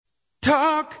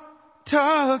Talk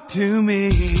to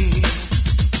me.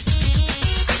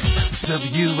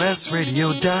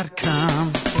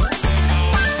 WSRadio.com.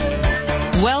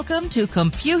 Welcome to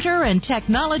Computer and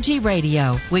Technology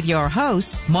Radio with your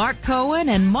hosts, Mark Cohen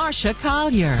and Marcia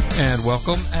Collier. And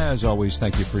welcome. As always,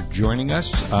 thank you for joining us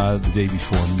the day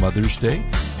before Mother's Day,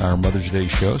 our Mother's Day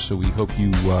show. So we hope you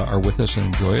are with us and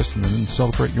enjoy us and then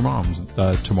celebrate your moms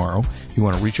tomorrow. If you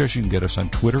want to reach us, you can get us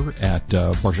on Twitter at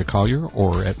Marcia Collier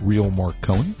or at Real Mark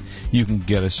Cohen. You can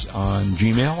get us on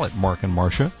Gmail at Mark and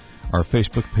Marcia. Our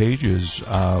Facebook page is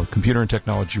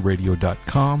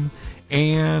computerandtechnologyradio.com.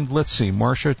 And let's see,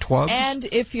 Marcia, Twubs? And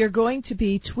if you're going to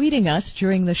be tweeting us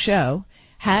during the show,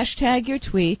 hashtag your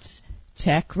tweets,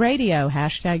 Tech Radio,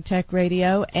 hashtag Tech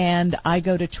Radio, and I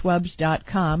go to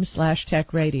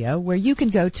twubs.com/Tech Radio, where you can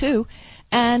go too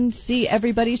and see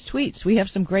everybody's tweets. We have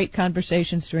some great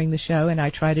conversations during the show, and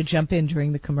I try to jump in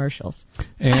during the commercials.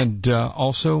 And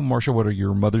also, Marcia, what are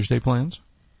your Mother's Day plans?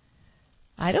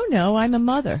 I don't know. I'm a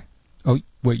mother. Oh,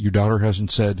 wait, your daughter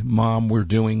hasn't said, Mom, we're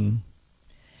doing...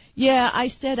 Yeah, I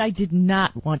said I did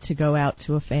not want to go out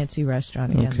to a fancy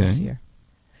restaurant again this year.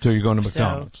 So you're going to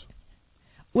McDonald's?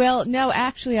 Well, no,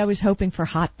 actually I was hoping for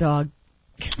hot dog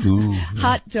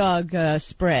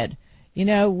spread. You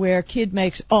know, where kid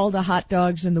makes all the hot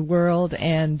dogs in the world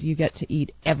and you get to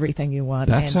eat everything you want.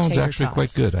 That sounds actually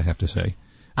quite good, I have to say.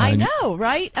 I know,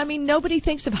 right? I mean, nobody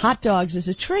thinks of hot dogs as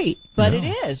a treat, but it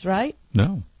is, right?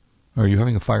 No. Are you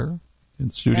having a fire in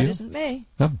the studio? That isn't me.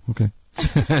 Oh, okay.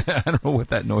 I don't know what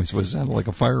that noise was. It sounded like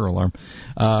a fire alarm.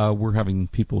 We're having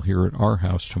people here at our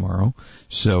house tomorrow,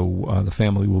 so the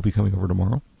family will be coming over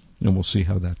tomorrow, and we'll see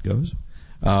how that goes.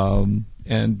 And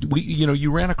we, you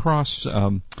ran across,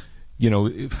 if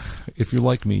you're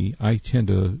like me, I tend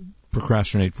to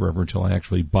procrastinate forever until I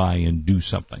actually buy and do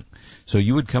something. So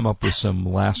you would come up with some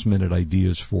last-minute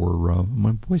ideas for,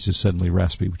 my voice is suddenly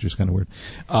raspy, which is kind of weird.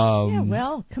 Yeah,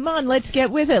 well, come on, let's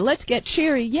get with it. Let's get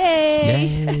cheery.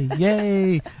 Yay!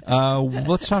 Yay!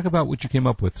 Let's talk about what you came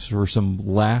up with for some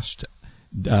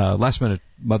last-minute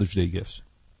Mother's Day gifts.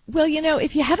 Well,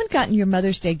 if you haven't gotten your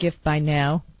Mother's Day gift by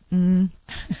now, you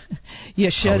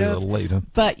should have. Probably a little late, huh?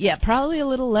 But, yeah, probably a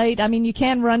little late. I mean, you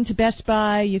can run to Best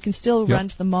Buy. You can still run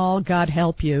to the mall. God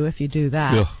help you if you do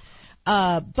that.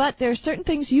 Ugh. But there are certain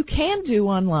things you can do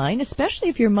online, especially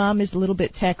if your mom is a little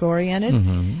bit tech-oriented.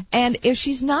 Mm-hmm. And if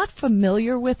she's not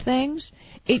familiar with things,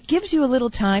 it gives you a little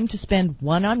time to spend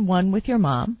one-on-one with your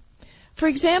mom. For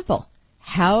example,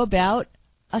 how about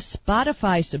a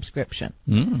Spotify subscription?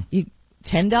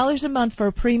 $10 a month for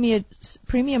a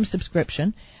premium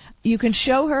subscription. You can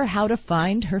show her how to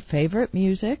find her favorite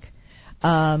music.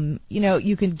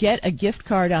 You can get a gift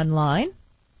card online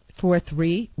for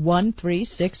 3,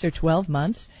 6, or 12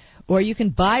 months. Or you can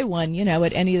buy one,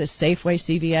 at any of the Safeway,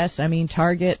 CVS,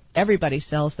 Target. Everybody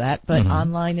sells that, but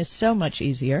online is so much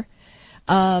easier.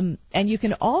 And you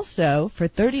can also, for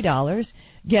 $30,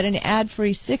 get an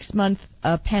ad-free 6-month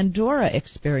Pandora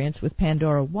experience with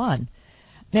Pandora One.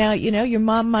 Now, your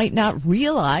mom might not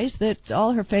realize that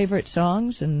all her favorite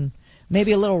songs and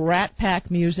maybe a little Rat Pack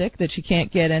music that she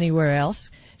can't get anywhere else,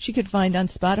 she could find on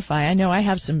Spotify. I know I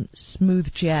have some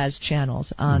smooth jazz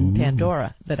channels on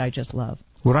Pandora that I just love.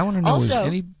 What I want to know is,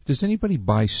 does anybody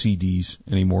buy CDs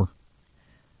anymore?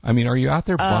 Are you out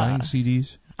there buying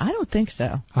CDs? I don't think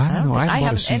so. I don't know. I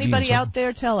haven't. Anybody out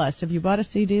there tell us, have you bought a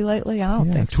CD lately? I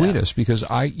don't think so. Tweet us, because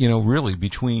really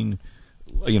between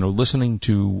listening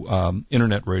to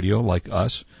internet radio like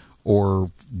us or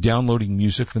downloading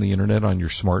music from the internet on your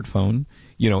smartphone,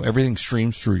 everything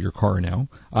streams through your car now.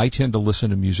 I tend to listen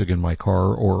to music in my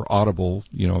car or Audible.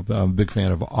 I'm a big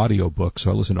fan of audiobooks, so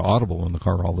I listen to Audible in the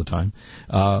car all the time.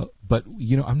 But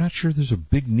I'm not sure there's a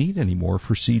big need anymore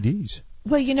for CDs.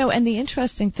 Well, and the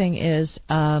interesting thing is,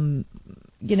 I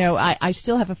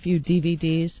still have a few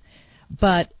DVDs,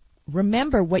 but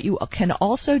remember what you can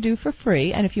also do for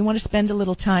free, and if you want to spend a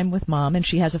little time with Mom and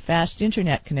she has a fast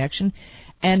internet connection,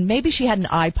 and maybe she had an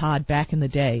iPod back in the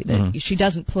day that she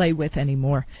doesn't play with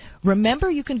anymore, remember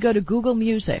you can go to Google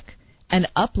Music and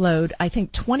upload, I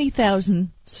think, 20,000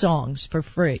 songs for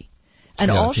free. And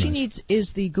all she needs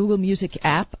is the Google Music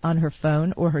app on her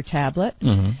phone or her tablet,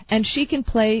 and she can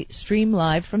stream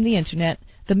live from the internet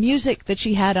the music that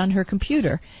she had on her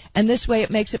computer, and this way it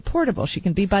makes it portable. She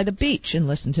can be by the beach and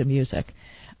listen to music.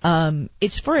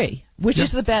 It's free, which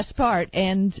is the best part,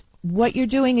 and what you're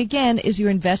doing, again, is you're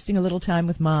investing a little time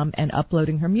with Mom and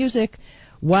uploading her music,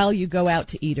 while you go out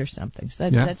to eat or something. So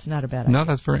that's not a bad idea. No,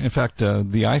 that's very. In fact,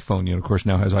 the iPhone, of course,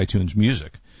 now has iTunes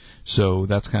Music. So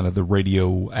that's kind of the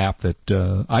radio app that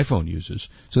iPhone uses.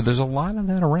 So there's a lot of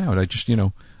that around. I just,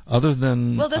 other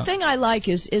than... Well, the thing I like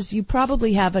is you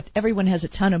probably have everyone has a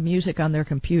ton of music on their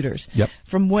computers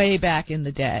from way back in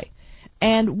the day.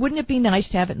 And wouldn't it be nice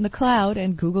to have it in the cloud?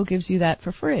 And Google gives you that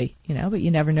for free, but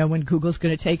you never know when Google's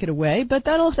going to take it away. But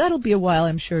that'll be a while,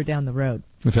 I'm sure, down the road.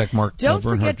 In fact, Mark Don't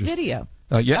Bernhard forget video.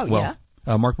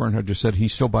 Mark Bernhard just said he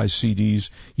still buys CDs,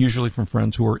 usually from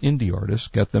friends who are indie artists,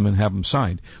 get them and have them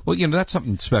signed. Well, that's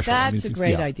something special. That's a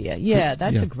great idea. Yeah,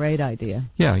 that's a great idea.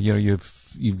 Yeah,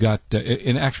 you've got,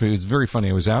 and actually it's very funny.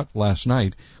 I was out last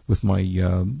night with my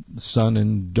son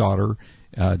and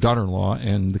daughter-in-law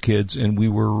and the kids, and we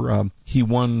were, he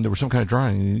won, there was some kind of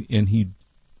drawing, and he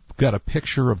got a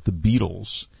picture of the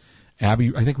Beatles, I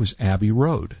think it was Abbey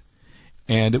Road.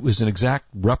 And it was an exact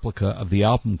replica of the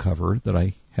album cover that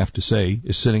I have to say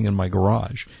is sitting in my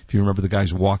garage. If you remember the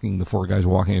four guys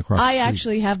walking across the street. I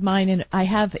actually have mine I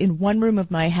have in one room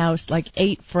of my house like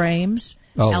 8 frames,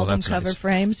 album cover nice.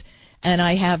 Frames. And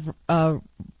I have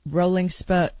Rolling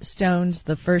Stones,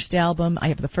 the first album. I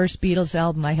have the first Beatles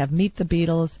album. I have Meet the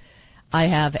Beatles. I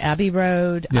have Abbey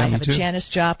Road. I have a Janis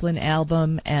Joplin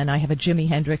album. And I have a Jimi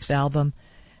Hendrix album.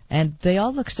 And they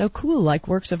all look so cool, like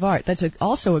works of art. That's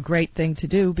also a great thing to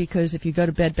do, because if you go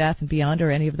to Bed Bath & Beyond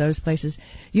or any of those places,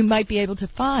 you might be able to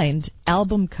find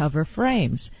album cover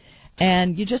frames.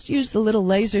 And you just use the little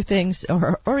laser things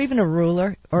or even a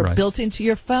ruler, or built into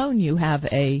your phone you have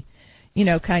a,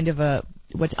 kind of a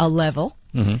level,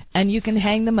 and you can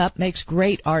hang them up. Makes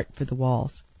great art for the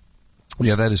walls.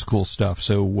 Yeah, that is cool stuff.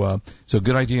 So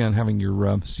good idea on having your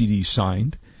CDs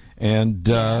signed. And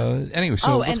anyway,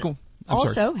 so let's go.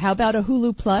 Also, how about a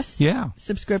Hulu Plus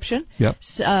subscription? Yep.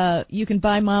 You can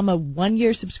buy Mom a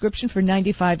 1-year subscription for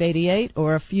 $95.88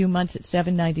 or a few months at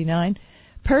 $7.99.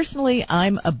 Personally,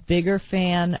 I'm a bigger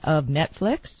fan of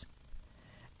Netflix.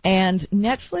 And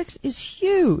Netflix is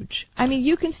huge. I mean,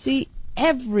 you can see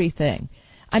everything.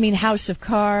 I mean, House of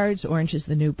Cards, Orange is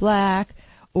the New Black,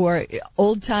 or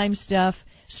old-time stuff.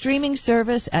 Streaming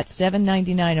service at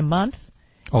 $7.99 a month.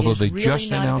 Although they really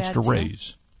just announced a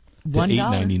raise. To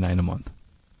 $8.99 a month.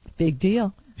 Big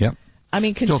deal. Yep. I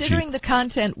mean, considering the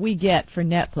content we get for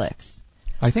Netflix.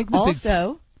 I think I was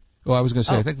going to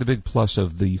say, I think the big plus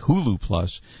of the Hulu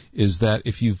Plus is that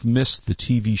if you've missed the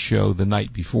TV show the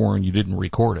night before and you didn't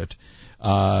record it,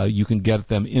 you can get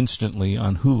them instantly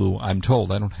on Hulu. I'm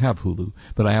told. I don't have Hulu,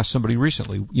 but I asked somebody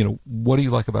recently, what do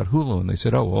you like about Hulu? And they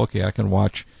said, I can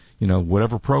watch,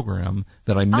 whatever program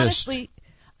that I missed. Honestly,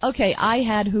 I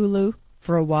had Hulu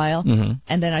for a while,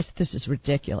 and then I said, this is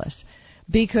ridiculous.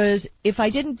 Because if I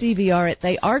didn't DVR it,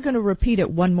 they are going to repeat it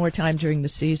one more time during the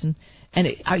season.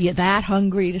 And are you that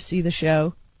hungry to see the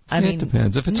show? I mean, it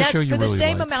depends. If it's a show you really like. For the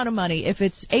same amount of money, if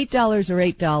it's $8 or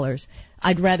 $8,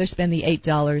 I'd rather spend the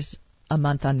 $8 a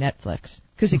month on Netflix.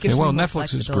 Because it gives me more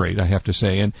Netflix is great, I have to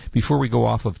say. And before we go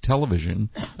off of television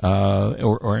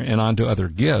and on to other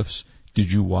gifts,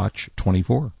 did you watch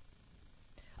 24?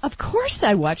 Of course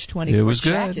I watched 24. It was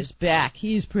good. Jack is back.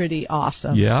 He's pretty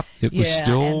awesome. Yep. It was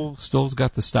still's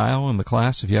got the style and the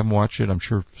class. If you haven't watched it, I'm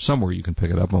sure somewhere you can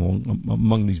pick it up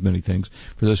among these many things.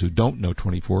 For those who don't know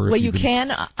 24. Well, you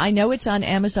can. I know it's on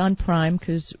Amazon Prime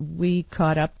because we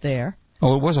caught up there.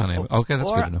 Oh, it was on Amazon. Okay,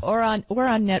 that's good to know. Or on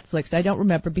Netflix. I don't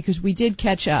remember because we did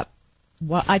catch up.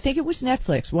 Well, I think it was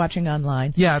Netflix watching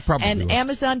online. Yeah, it probably was. And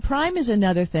Amazon Prime is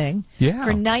another thing. Yeah.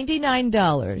 For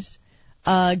 $99.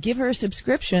 Give her a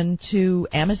subscription to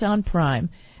Amazon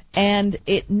Prime, and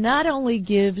it not only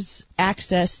gives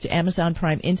access to Amazon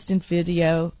Prime Instant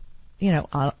Video,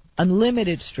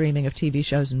 unlimited streaming of TV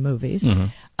shows and movies,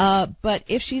 but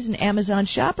if she's an Amazon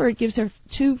shopper, it gives her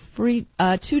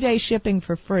 2-day shipping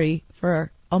for free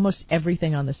for almost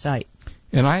everything on the site.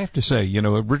 And I have to say,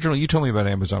 originally you told me about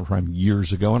Amazon Prime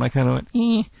years ago, and I kind of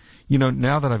went,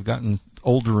 now that I've gotten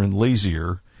older and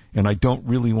lazier, and I don't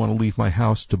really want to leave my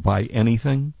house to buy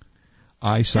anything,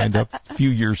 I signed up a few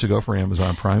years ago for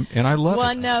Amazon Prime, and I love it.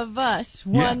 One of us.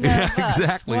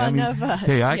 Exactly.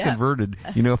 Hey, I converted.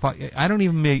 If I don't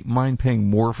even mind paying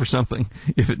more for something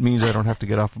if it means I don't have to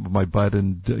get off of my butt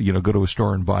and go to a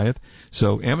store and buy it.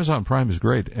 So Amazon Prime is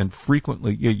great, and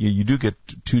frequently you do get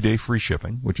 2-day free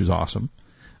shipping, which is awesome.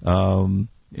 Well,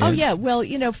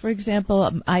 for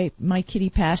example, my kitty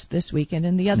passed this weekend,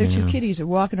 and the other 2 kitties are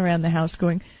walking around the house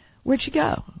going, where'd she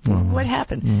go? What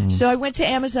happened? So I went to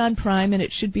Amazon Prime, and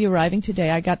it should be arriving today.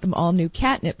 I got them all new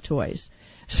catnip toys.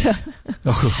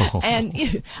 So,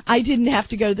 and I didn't have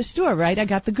to go to the store, right? I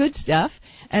got the good stuff,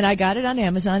 and I got it on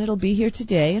Amazon. It'll be here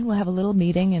today, and we'll have a little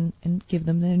meeting and give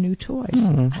them their new toys.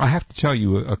 I have to tell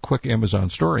you a quick Amazon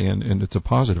story, and it's a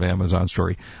positive Amazon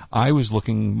story. I was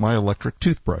looking, my electric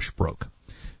toothbrush broke.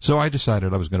 So I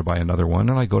decided I was going to buy another one,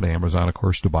 and I go to Amazon, of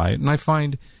course, to buy it, and I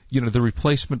find, the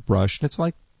replacement brush, and it's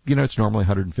like, it's normally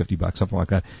 $150, something like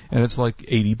that, and it's like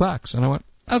 $80. And I went,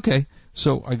 okay.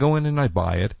 So I go in and I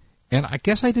buy it, and I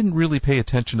guess I didn't really pay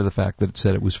attention to the fact that it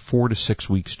said it was 4 to 6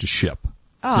 weeks to ship.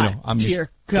 Oh, dear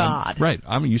God.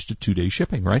 I'm used to 2-day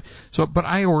shipping, right? So, but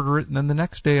I order it, and then the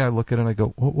next day I look at it and I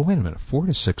go, well, wait a minute, 4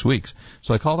 to 6 weeks.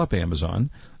 So I called up Amazon,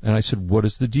 and I said, what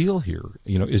is the deal here?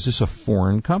 Is this a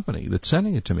foreign company that's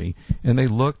sending it to me? And they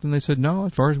looked, and they said, no,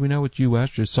 as far as we know, it's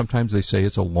U.S. Just sometimes they say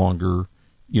it's a longer,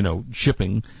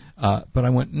 shipping. But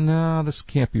I went, no, this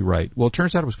can't be right. Well, it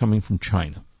turns out it was coming from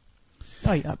China.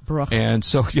 Oh, yeah, bro. And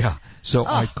so,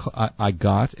 I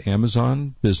got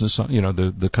Amazon Business,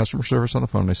 the customer service on the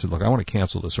phone, and I said, look, I want to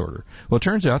cancel this order. Well, it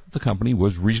turns out that the company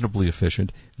was reasonably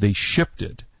efficient. They shipped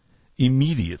it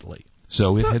immediately.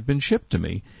 So it had been shipped to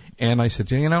me. And I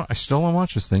said, I still don't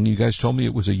watch this thing. You guys told me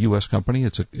it was a U.S. company.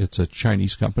 It's a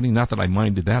Chinese company. Not that I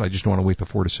minded that. I just don't want to wait the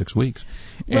 4 to 6 weeks.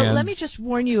 Well, let me just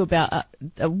warn you about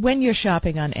when you're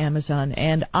shopping on Amazon,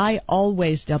 and I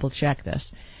always double-check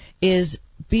this, is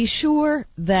be sure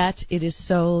that it is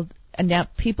sold, and now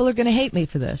people are going to hate me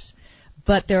for this,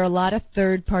 but there are a lot of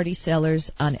third-party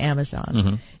sellers on Amazon.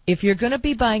 Mm-hmm. If you're going to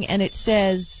be buying, and it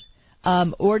says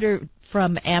order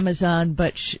from Amazon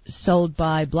but sold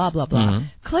by blah, blah, blah, mm-hmm.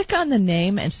 click on the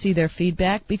name and see their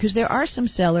feedback, because there are some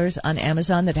sellers on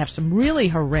Amazon that have some really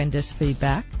horrendous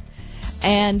feedback,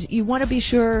 and you want to be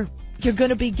sure you're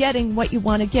going to be getting what you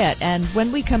want to get. And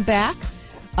when we come back,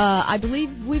 I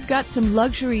believe we've got some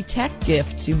luxury tech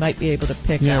gifts you might be able to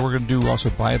pick up. Yeah, we're going to do also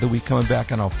Buy of the Week coming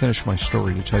back, and I'll finish my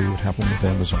story to tell you what happened with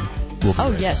Amazon.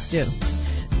 Yes, do.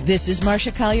 This is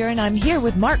Marcia Collier, and I'm here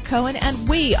with Mark Cohen, and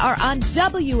we are on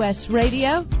WS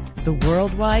Radio, the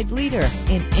worldwide leader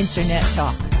in Internet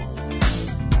talk.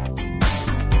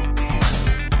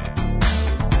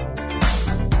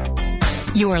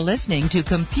 You are listening to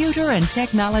Computer and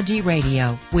Technology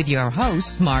Radio with your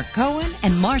hosts, Mark Cohen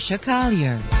and Marcia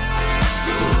Collier.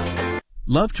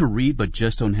 Love to read but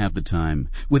just don't have the time?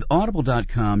 With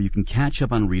Audible.com, you can catch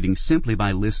up on reading simply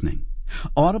by listening.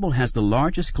 Audible has the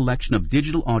largest collection of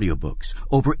digital audiobooks,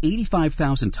 over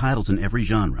 85,000 titles in every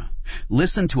genre.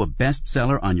 Listen to a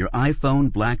bestseller on your iPhone,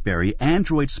 BlackBerry,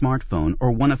 Android smartphone,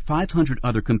 or one of 500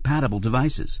 other compatible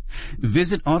devices.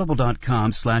 Visit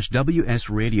audible.com/WS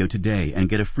Radio today and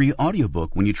get a free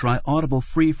audiobook when you try Audible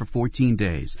free for 14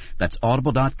 days. That's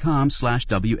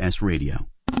audible.com/WS Radio.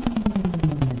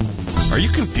 Are you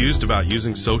confused about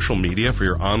using social media for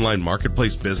your online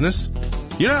marketplace business?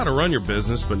 You know how to run your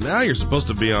business, but now you're supposed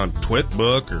to be on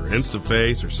Twitbook or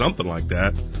InstaFace or something like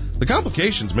that. The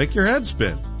complications make your head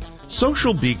spin.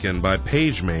 Social Beacon by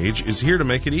PageMage is here to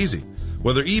make it easy.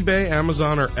 Whether eBay,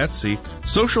 Amazon, or Etsy,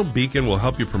 Social Beacon will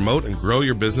help you promote and grow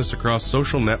your business across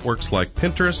social networks like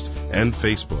Pinterest and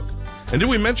Facebook. And did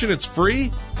we mention it's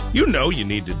free? You know you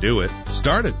need to do it.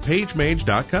 Start at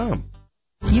PageMage.com.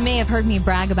 You may have heard me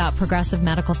brag about Progressive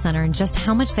Medical Center and just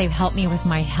how much they've helped me with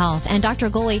my health. And Dr.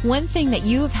 Goley, one thing that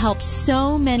you have helped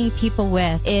so many people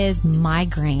with is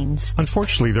migraines.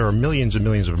 Unfortunately, there are millions and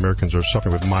millions of Americans who are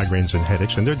suffering with migraines and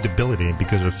headaches, and they're debilitating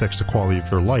because it affects the quality of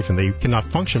their life, and they cannot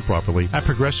function properly. At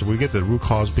Progressive, we get to the root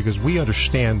cause because we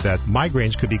understand that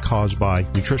migraines could be caused by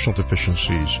nutritional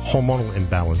deficiencies, hormonal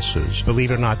imbalances,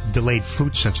 believe it or not, delayed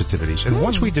food sensitivities. And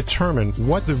once we determine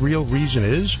what the real reason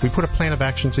is, we put a plan of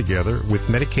action together with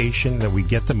medication that we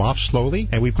get them off slowly,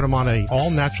 and we put them on an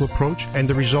all-natural approach, and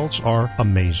the results are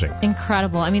amazing.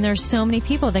 Incredible. I mean, there's so many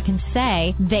people that can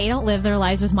say they don't live their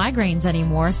lives with migraines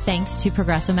anymore thanks to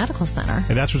Progressive Medical Center.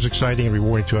 And that's what's exciting and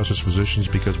rewarding to us as physicians,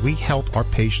 because we help our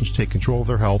patients take control of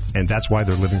their health, and that's why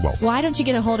they're living well. Why don't you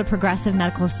get a hold of Progressive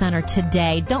Medical Center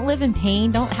today? Don't live in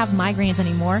pain. Don't have migraines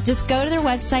anymore. Just go to their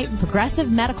website,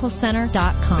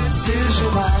 progressivemedicalcenter.com. This is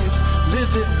your life.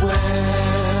 Live it well.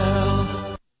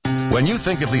 When you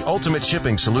think of the ultimate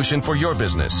shipping solution for your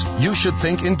business, you should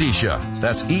think Indicia.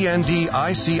 That's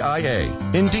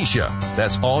E-N-D-I-C-I-A. Indicia.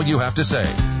 That's all you have to say.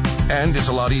 And it's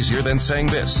a lot easier than saying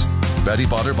this. Betty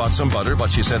Butter bought some butter,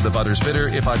 but she said the butter's bitter.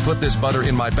 If I put this butter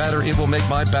in my batter, it will make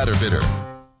my batter bitter.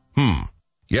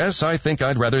 Yes, I think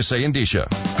I'd rather say Indicia.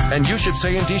 And you should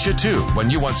say Indicia too when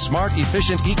you want smart,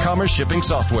 efficient e-commerce shipping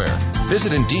software.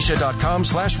 Visit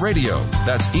Indicia.com/radio.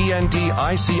 That's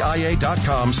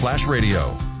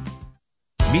ENDICIA.com/radio.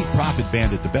 Meet Profit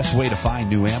Bandit, the best way to find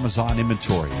new Amazon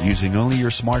inventory using only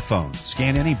your smartphone.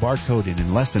 Scan any barcode and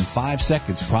in less than 5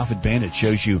 seconds, Profit Bandit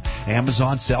shows you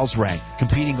Amazon sales rank,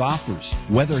 competing offers,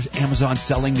 whether Amazon's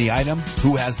selling the item,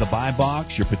 who has the buy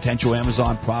box, your potential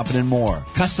Amazon profit, and more.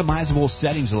 Customizable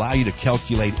settings allow you to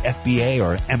calculate FBA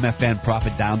or MFN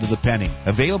profit down to the penny.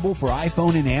 Available for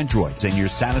iPhone and Android, and your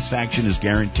satisfaction is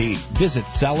guaranteed. Visit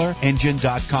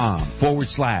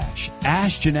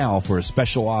sellerengine.com/Ask Janelle for a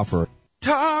special offer.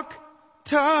 Talk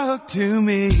to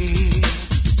me.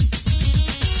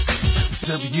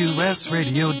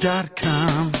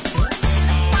 WSRadio.com.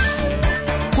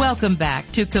 Welcome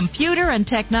back to Computer and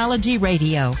Technology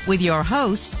Radio with your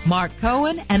hosts, Mark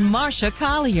Cohen and Marcia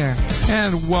Collier.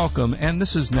 And welcome. And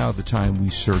this is now the time we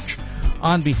search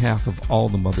on behalf of all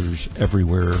the mothers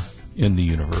everywhere in the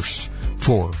universe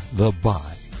for the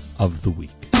buy of the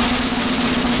week.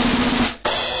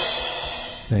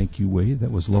 Thank you, Wade.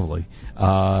 That was lovely.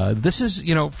 This is,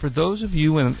 for those of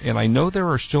you, and I know there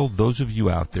are still those of you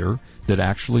out there that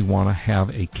actually want to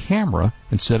have a camera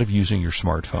instead of using your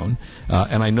smartphone.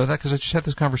 And I know that because I just had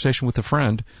this conversation with a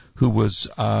friend who was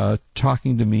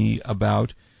talking to me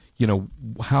about,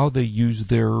 how they use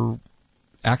their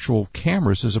actual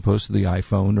cameras as opposed to the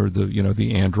iPhone or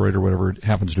the Android or whatever it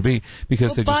happens to be.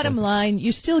 Because they bottom line,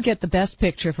 you still get the best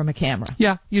picture from a camera.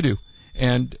 Yeah, you do.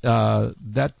 And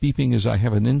that beeping is I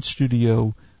have an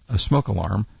in-studio smoke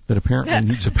alarm that apparently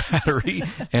needs a battery,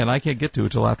 and I can't get to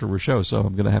it till after our show, so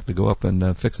I'm going to have to go up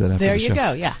and fix that after the show.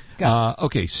 There you go, yeah. Go.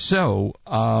 Okay, so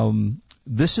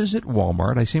this is at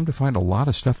Walmart. I seem to find a lot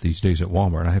of stuff these days at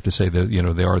Walmart. I have to say that,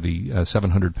 they are the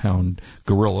 700-pound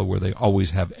gorilla where they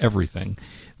always have everything.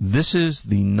 This is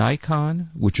the Nikon,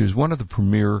 which is one of the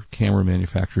premier camera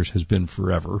manufacturers, has been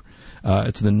forever.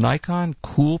 It's the Nikon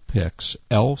Coolpix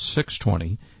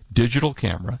L620 digital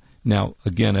camera. Now,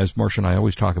 again, as Marcia and I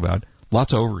always talk about,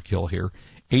 lots of overkill here.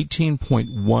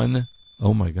 18.1,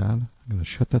 oh my God, I'm going to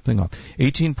shut that thing off.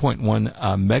 18.1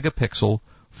 megapixel,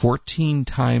 14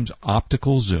 times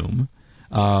optical zoom.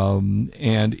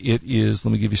 And it is,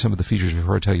 let me give you some of the features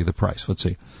before I tell you the price. Let's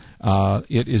see.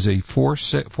 It is a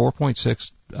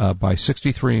 4.6 by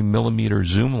 63 millimeter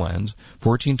zoom lens,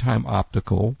 14 time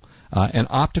optical, and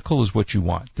optical is what you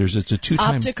want. It's a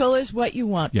 2-time. Optical is what you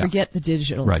want. Yeah. Forget the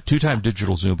digital. Right, 2-time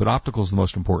digital zoom, but optical is the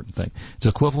most important thing. It's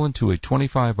equivalent to a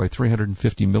 25 by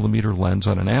 350 millimeter lens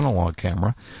on an analog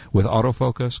camera with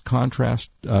autofocus, contrast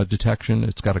detection.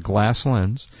 It's got a glass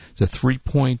lens. It's a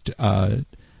 3-point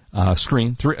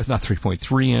screen,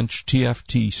 3.3-inch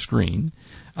TFT screen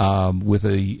with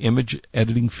a image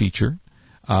editing feature.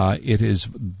 It is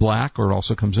black, or it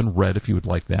also comes in red if you would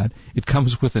like that. It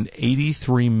comes with an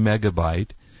 83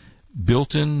 megabyte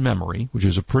built-in memory, which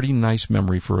is a pretty nice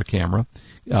memory for a camera.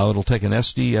 It'll take an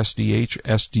SD, SDH,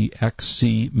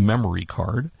 SDXC memory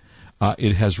card.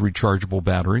 It has rechargeable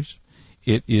batteries.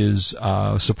 It is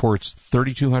supports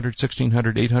 3200,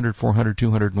 1600, 800, 400,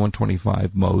 200, and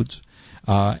 125 modes.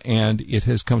 And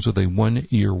it comes with a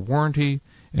 1-year warranty.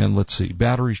 And let's see,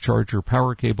 batteries, charger,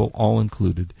 power cable, all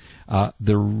included.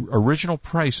 The original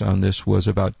price on this was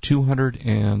about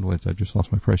I just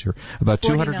lost my price here. About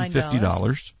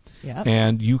 $250. Yep.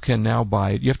 And you can now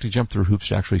buy it. You have to jump through hoops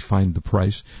to actually find the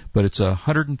price, but it's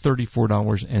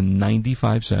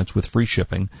 $134.95 with free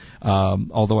shipping.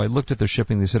 Although I looked at the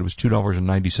shipping, they said it was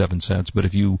 $2.97. But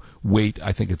if you wait,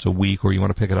 I think it's a week, or you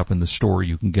want to pick it up in the store,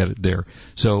 you can get it there.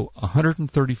 So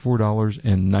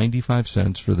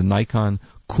 $134.95 for the Nikon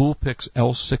Coolpix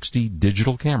L60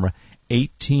 digital camera,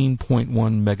 18.1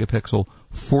 megapixel,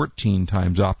 14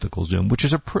 times optical zoom, which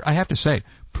is I have to say,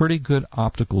 pretty good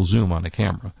optical zoom on a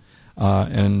camera.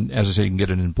 And as I say, you can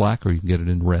get it in black or you can get it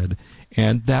in red.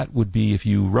 And that would be, if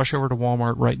you rush over to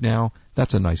Walmart right now,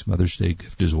 that's a nice Mother's Day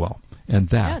gift as well. And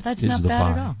that is the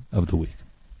buy of the week.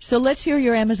 So let's hear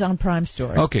your Amazon Prime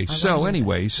story. Okay, so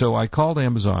anyway, so I called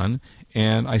Amazon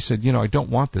and I said, I don't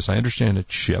want this. I understand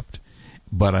it's shipped,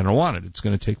 but I don't want it. It's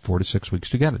going to take 4 to 6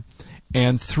 weeks to get it.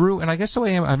 And I guess the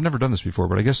way I've never done this before,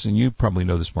 but I guess, and you probably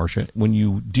know this, Marcia, when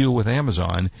you deal with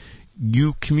Amazon,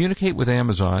 you communicate with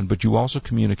Amazon, but you also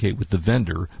communicate with the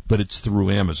vendor, but it's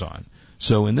through Amazon.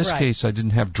 So in this case, I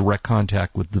didn't have direct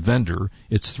contact with the vendor.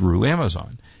 It's through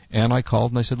Amazon. And I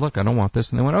called and I said, look, I don't want this.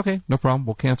 And they went, okay, no problem.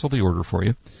 We'll cancel the order for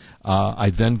you.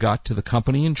 I then got to the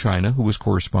company in China who was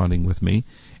corresponding with me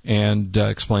and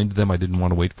explained to them I didn't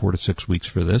want to wait 4 to 6 weeks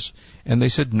for this. And they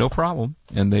said, no problem.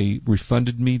 And they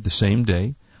refunded me the same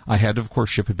day. I had to, of course,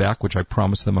 ship it back, which I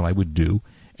promised them I would do.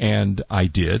 And I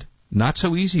did. Not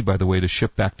so easy, by the way, to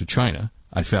ship back to China.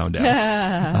 I found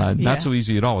out. Not so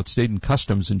easy at all. It stayed in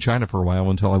customs in China for a while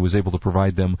until I was able to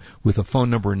provide them with a phone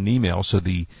number and an email, so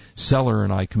the seller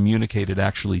and I communicated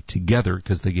actually together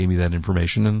because they gave me that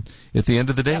information, and at the end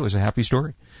of the day, it was a happy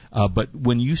story. But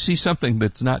when you see something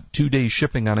that's not 2 days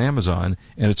shipping on Amazon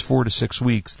and it's 4 to 6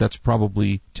 weeks, that's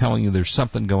probably telling you there's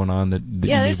something going on that you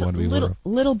may want to be aware of.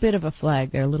 Little bit of a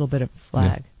flag there, a little bit of a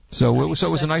flag. Yeah. So it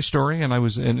was a nice story, and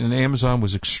and Amazon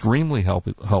was extremely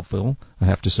helpful, I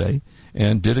have to say,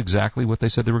 and did exactly what they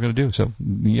said they were going to do. So,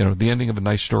 the ending of a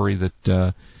nice story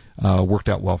that worked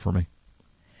out well for me.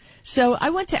 So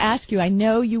I want to ask you, I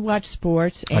know you watch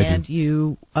sports and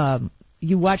you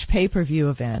watch pay-per-view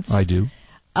events. I do.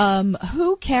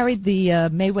 Who carried the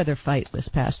Mayweather fight this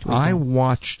past weekend? I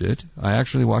watched it. I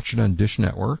actually watched it on Dish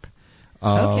Network.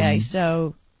 Okay,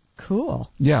 so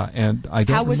cool. Yeah, and I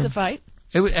don't. How was the fight?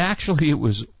 It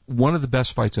was one of the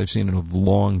best fights I've seen in a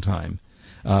long time.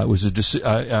 It was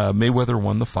Mayweather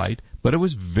won the fight, but it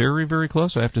was very, very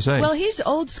close, I have to say. Well, he's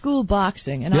old school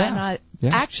boxing, and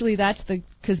actually that's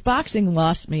because boxing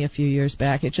lost me a few years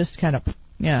back. It just kind of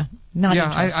I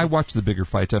watch the bigger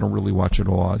fights. I don't really watch it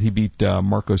a lot. He beat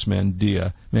Marcos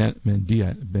Mandana.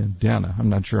 I'm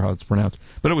not sure how it's pronounced,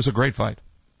 but it was a great fight.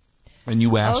 And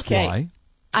you asked why.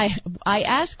 I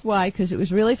asked why because it was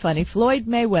really funny. Floyd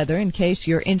Mayweather, in case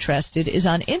you're interested, is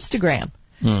on Instagram.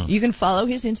 You can follow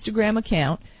his Instagram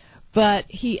account, but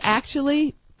he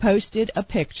actually posted a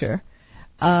picture.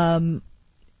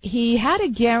 He had a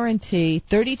guarantee,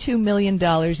 $32 million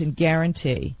in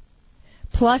guarantee,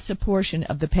 plus a portion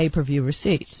of the pay-per-view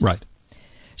receipts. Right.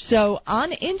 So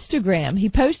on Instagram, he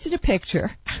posted a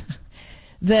picture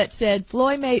that said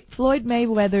Floyd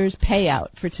Mayweather's payout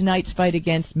for tonight's fight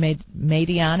against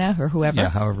Mediana or whoever. Yeah,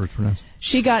 however it's pronounced.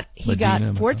 He got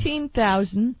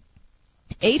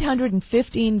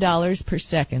 $14,815 per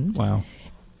second. Wow.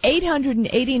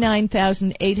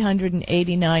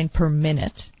 $889,889 per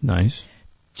minute. Nice.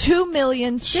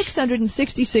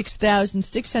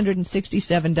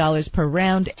 $2,666,667 per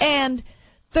round, and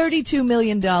 $32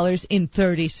 million in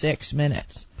 36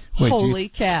 minutes. Wait, Holy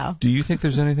cow. Do you think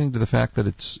there's anything to the fact that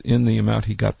it's in the amount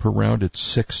he got per round? It's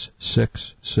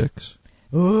 666.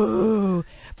 Ooh.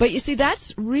 But you see,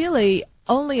 that's really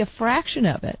only a fraction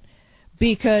of it,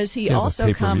 because he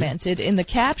also commented in the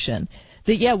caption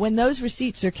that, when those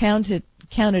receipts are counted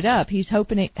up, he's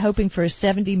hoping for a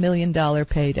 $70 million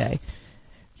payday.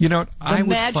 You know what? I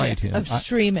would fight him. Of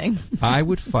streaming. I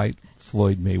would fight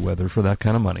Floyd Mayweather for that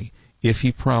kind of money if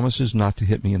he promises not to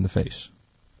hit me in the face.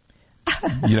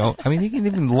 He can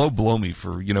even low blow me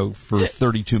for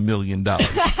 $32 million.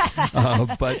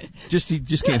 But he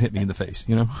just can't hit me in the face,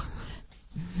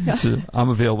 So I'm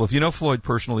available. If you know Floyd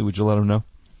personally, would you let him know?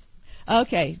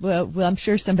 Okay. Well, I'm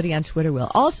sure somebody on Twitter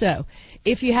will. Also,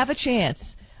 if you have a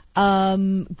chance,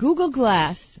 Google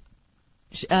Glass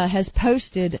has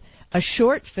posted a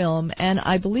short film, and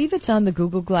I believe it's on the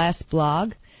Google Glass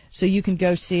blog, so you can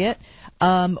go see it,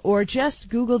 or just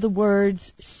Google the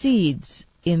words "seeds"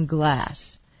 in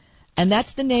glass. And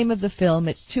that's the name of the film.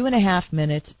 It's 2.5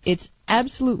 minutes. It's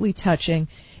absolutely touching.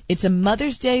 It's a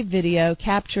Mother's Day video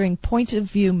capturing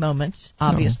point-of-view moments,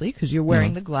 obviously, because you're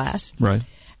wearing the glass. Right.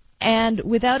 And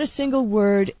without a single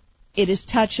word, it is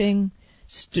touching,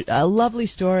 a lovely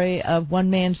story of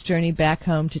one man's journey back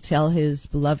home to tell his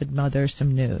beloved mother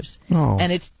some news. Oh.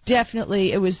 And it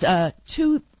was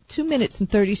 2 minutes and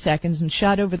 30 seconds and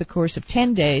shot over the course of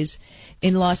 10 days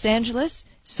in Los Angeles,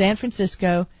 San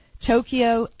Francisco,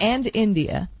 Tokyo, and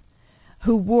India,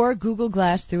 who wore Google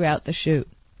Glass throughout the shoot.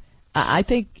 I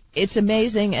think it's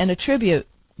amazing and a tribute.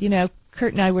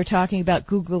 Kurt and I were talking about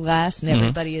Google Glass, and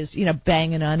everybody is,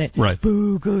 banging on it. Right.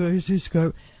 Boo, Glass is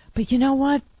good. But you know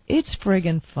what? It's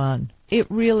friggin' fun. It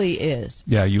really is.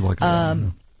 Yeah, you like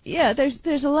it. Yeah,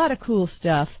 there's a lot of cool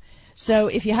stuff. So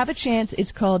if you have a chance,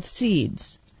 it's called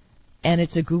Seeds, and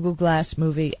it's a Google Glass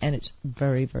movie, and it's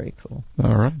very, very cool.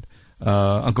 All right.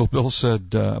 Uncle Bill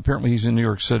said apparently he's in New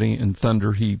York City in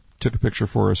thunder. He took a picture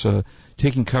for us,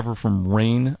 taking cover from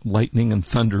rain, lightning, and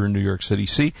thunder in New York City.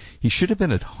 See, he should have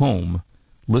been at home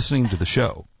listening to the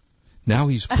show. Now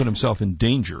he's put himself in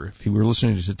danger. If he were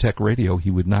listening to Tech Radio, he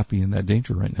would not be in that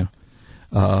danger right now.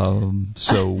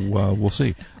 So we'll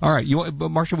see. All right, but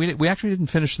Marcia, we actually didn't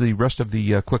finish the rest of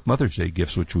the quick Mother's Day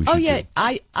gifts, which we should do.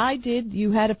 I did.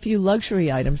 You had a few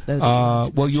luxury items though.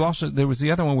 Well, you also there was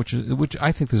the other one, which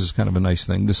I think this is kind of a nice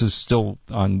thing. This is still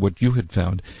on what you had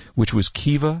found, which was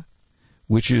Kiva,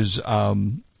 which is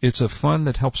it's a fund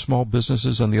that helps small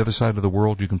businesses on the other side of the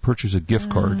world. You can purchase a gift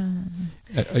card.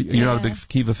 You're not a big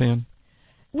Kiva fan?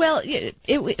 Well,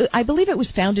 I believe it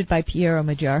was founded by Piero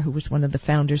Magyar, who was one of the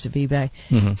founders of eBay.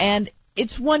 Mm-hmm. And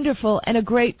It's wonderful and a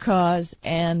great cause,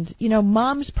 and,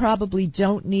 moms probably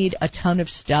don't need a ton of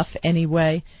stuff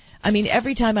anyway. I mean,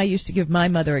 every time I used to give my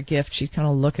mother a gift, she'd kind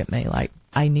of look at me like,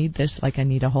 I need this, like I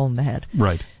need a hole in the head.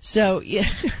 Right. So, yeah.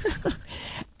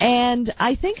 And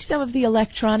I think some of the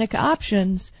electronic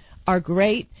options are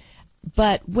great,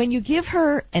 but when you give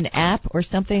her an app or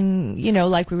something,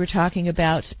 like we were talking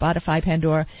about, Spotify,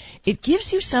 Pandora, it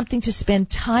gives you something to spend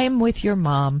time with your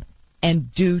mom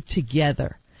and do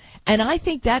together. And I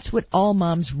think that's what all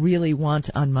moms really want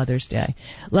on Mother's Day.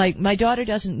 Like, my daughter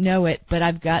doesn't know it, but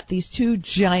I've got these 2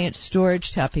 giant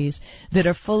storage tuppies that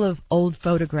are full of old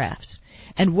photographs.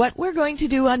 And what we're going to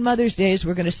do on Mother's Day is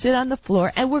we're going to sit on the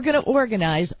floor and we're going to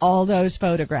organize all those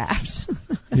photographs.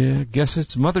 Yeah, guess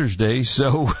it's Mother's Day,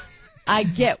 so... I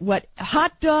get what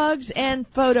hot dogs and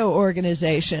photo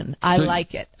organization. I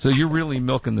like it. So you're really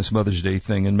milking this Mother's Day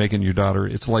thing and making your daughter,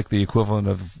 it's like the equivalent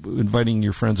of inviting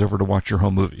your friends over to watch your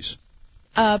home movies.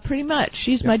 Pretty much.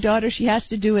 She's my daughter. She has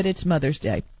to do it. It's Mother's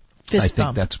Day. I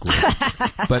think that's great.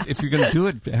 But if you're going to do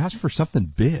it, ask for something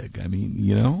big. I mean,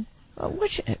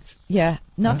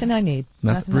 nothing I need.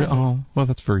 Oh, well,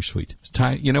 that's very sweet.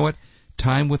 Time. You know what?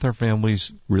 Time with our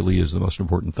families really is the most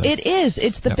important thing. It is.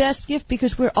 It's the best gift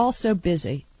because we're all so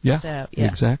busy. Yeah, so,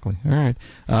 exactly. All right.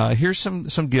 Here's some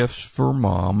gifts for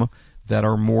Mom that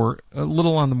are a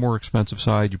little on the more expensive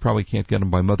side. You probably can't get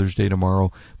them by Mother's Day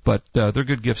tomorrow, but they're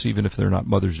good gifts even if they're not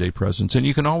Mother's Day presents. And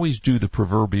you can always do the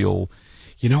proverbial,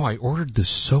 I ordered this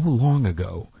so long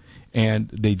ago, and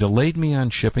they delayed me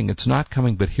on shipping. It's not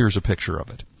coming, but here's a picture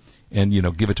of it. And,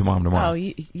 give it to Mom tomorrow. Oh,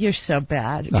 you're so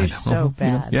bad. You're so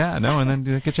bad. And then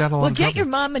get you out of line. Well, get your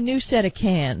mom a new set of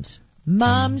cans.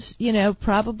 Moms,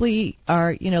 probably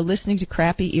are, listening to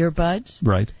crappy earbuds.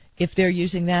 Right. If they're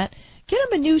using that. Get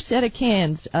them a new set of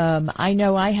cans. I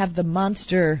know I have the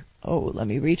Monster. Oh, let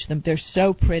me reach them. They're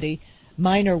so pretty.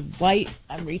 Mine are white.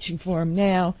 I'm reaching for them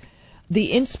now.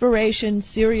 The Inspiration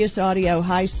Sirius Audio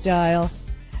High Style.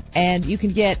 And you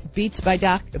can get Beats by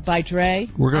Dre.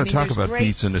 We're going to talk about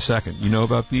Beats in a second. You know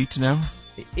about Beats now?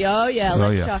 Oh, yeah.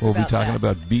 Let's talk we'll about be talking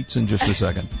about Beats in just a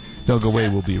second. Don't go away.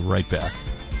 We'll be right back.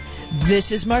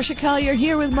 This is Marcia Collier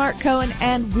here with Mark Cohen,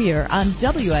 and we're on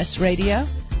WS Radio,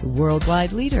 the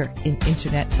worldwide leader in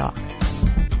Internet talk.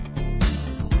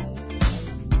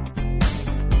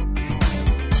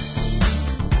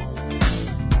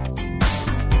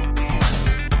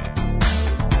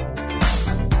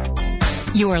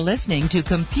 You are listening to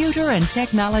Computer and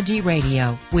Technology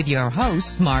Radio with your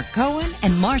hosts Mark Cohen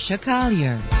and Marcia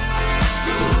Collier.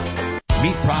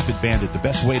 Meet Profit Bandit, the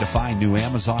best way to find new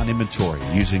Amazon inventory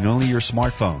using only your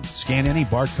smartphone. Scan any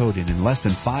barcode and in less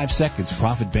than 5 seconds,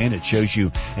 Profit Bandit shows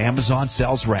you Amazon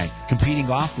sales rank, competing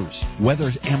offers,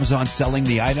 whether Amazon's selling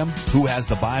the item, who has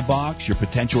the buy box, your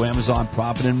potential Amazon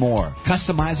profit, and more.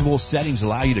 Customizable settings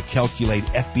allow you to calculate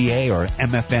FBA or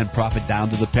MFN profit down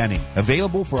to the penny.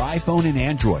 Available for iPhone and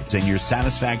Android, and your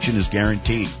satisfaction is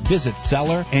guaranteed. Visit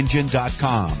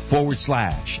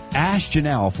sellerengine.com/Ask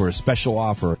Janelle for a special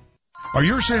offer. Are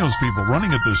your salespeople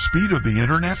running at the speed of the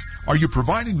Internet? Are you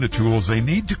providing the tools they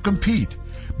need to compete?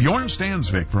 Bjorn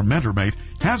Stansvik from MentorMate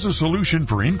has a solution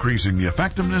for increasing the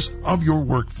effectiveness of your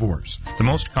workforce. The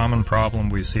most common problem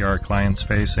we see our clients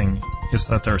facing is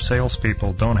that their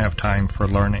salespeople don't have time for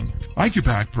learning.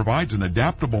 IQPAC provides an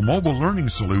adaptable mobile learning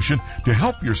solution to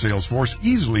help your sales force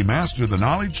easily master the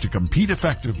knowledge to compete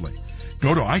effectively.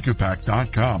 Go to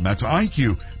IQPAC.com. That's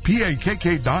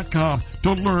IQPAKK.com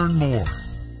to learn more.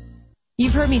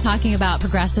 You've heard me talking about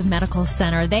Progressive Medical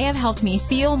Center. They have helped me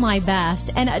feel my best.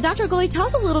 And Dr. Goley, tell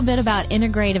us a little bit about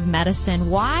integrative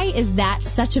medicine. Why is that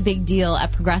such a big deal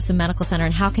at Progressive Medical Center,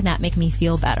 and how can that make me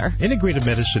feel better? Integrative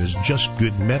medicine is just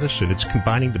good medicine. It's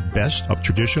combining the best of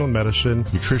traditional medicine,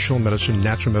 nutritional medicine,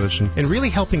 natural medicine, and really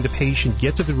helping the patient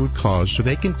get to the root cause so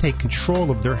they can take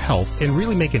control of their health and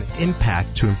really make an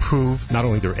impact to improve not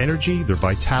only their energy, their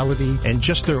vitality, and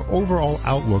just their overall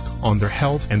outlook on their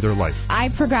health and their life. I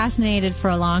procrastinated for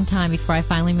a long time before I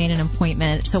finally made an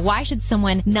appointment. So why should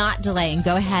someone not delay and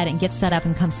go ahead and get set up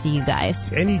and come see you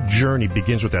guys? Any journey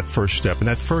begins with that first step, and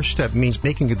that first step means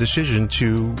making a decision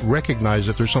to recognize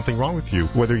that there's something wrong with you.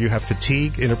 Whether you have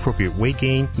fatigue, inappropriate weight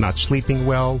gain, not sleeping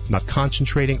well, not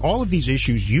concentrating, all of these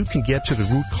issues, you can get to the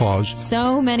root cause.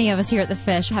 So many of us here at The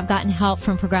Fish have gotten help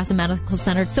from Progressive Medical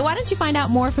Center. So why don't you find out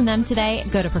more from them today?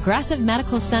 Go to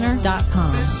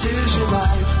ProgressiveMedicalCenter.com. This is your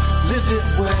life. Live it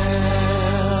well.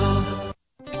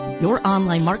 Your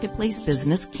online marketplace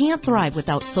business can't thrive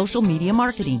without social media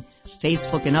marketing.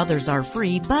 Facebook and others are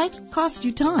free, but cost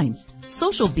you time.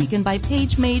 Social Beacon by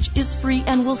PageMage is free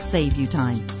and will save you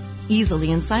time.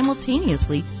 Easily and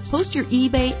simultaneously post your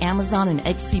eBay, Amazon, and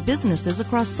Etsy businesses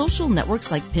across social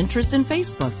networks like Pinterest and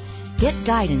Facebook. Get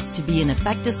guidance to be an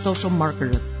effective social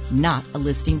marketer, not a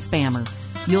listing spammer.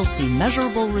 You'll see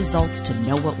measurable results to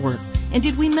know what works. And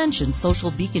did we mention Social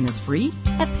Beacon is free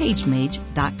at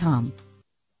pagemage.com.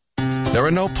 There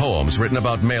are no poems written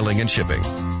about mailing and shipping.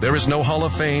 There is no Hall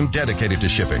of Fame dedicated to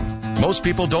shipping. Most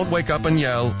people don't wake up and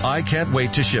yell, "I can't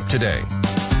wait to ship today."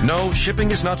 No,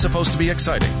 shipping is not supposed to be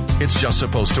exciting. It's just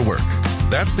supposed to work.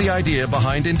 That's the idea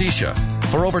behind Indicia.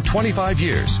 For over 25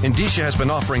 years, Indicia has been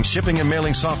offering shipping and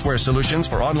mailing software solutions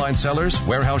for online sellers,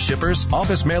 warehouse shippers,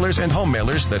 office mailers, and home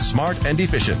mailers that's smart and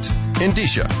efficient.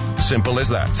 Indicia. Simple as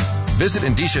that. Visit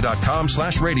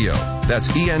Indicia.com/radio. That's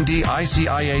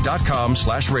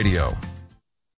ENDICIA.com/radio.